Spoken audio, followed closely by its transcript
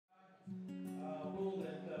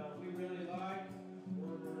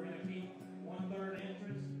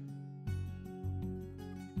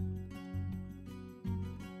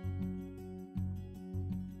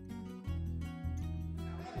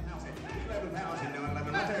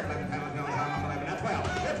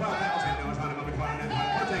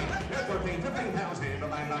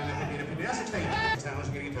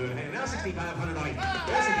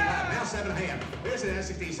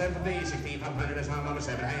60, 70, 6500 is how number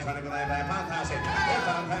 7 hands running with a 5,000,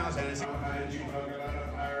 5,000.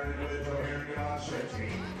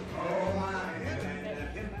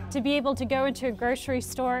 To be able to go into a grocery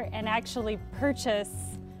store and actually purchase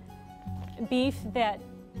beef that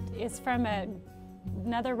is from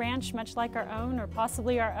another ranch much like our own or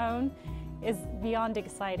possibly our own is beyond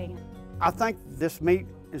exciting. I think this meat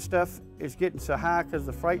and stuff is getting so high because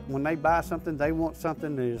the freight, when they buy something, they want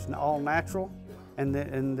something that is all natural and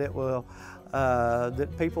that will that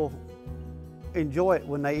people enjoy it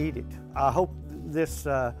when they eat it. I hope this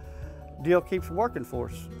deal keeps working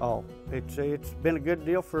for us all. It's been a good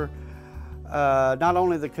deal for not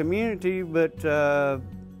only the community, but I'm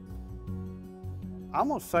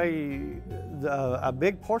going to say a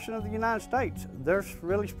big portion of the United States. They're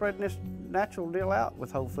really spreading this natural deal out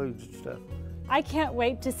with Whole Foods and stuff. I can't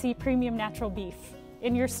wait to see premium natural beef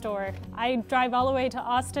in your store. I drive all the way to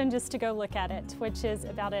Austin just to go look at it, which is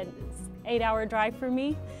about an 8-hour drive for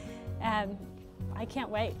me. I can't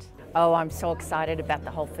wait. Oh, I'm so excited about the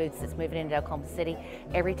Whole Foods that's moving into Oklahoma City.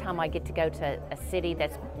 Every time I get to go to a city,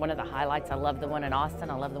 that's one of the highlights. I love the one in Austin,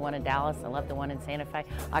 I love the one in Dallas, I love the one in Santa Fe.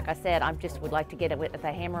 Like I said, I just would like to get it with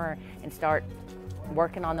the hammer and start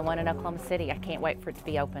working on the one in Oklahoma City. I can't wait for it to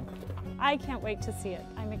be open. I can't wait to see it.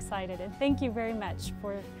 I'm excited, and thank you very much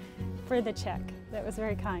for the check. That was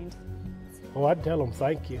very kind. Well, I'd tell them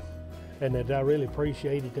thank you, and that I really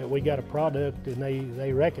appreciate it that we got a product and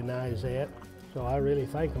they recognize that. So I really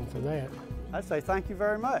thank them for that. I'd say thank you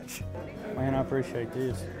very much. Man, I appreciate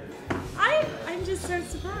this. I'm just so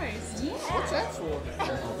surprised. Yeah. What's that for?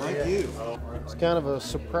 Thank you. It's kind of a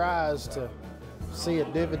surprise to see a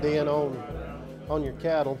dividend on your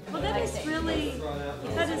cattle. Well, that is really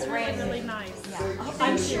nice. Yeah.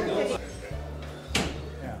 I'm sure.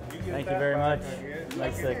 Thank you very much.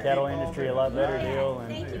 Makes the cattle industry a lot better deal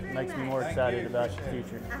and makes me more excited about the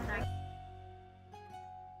future.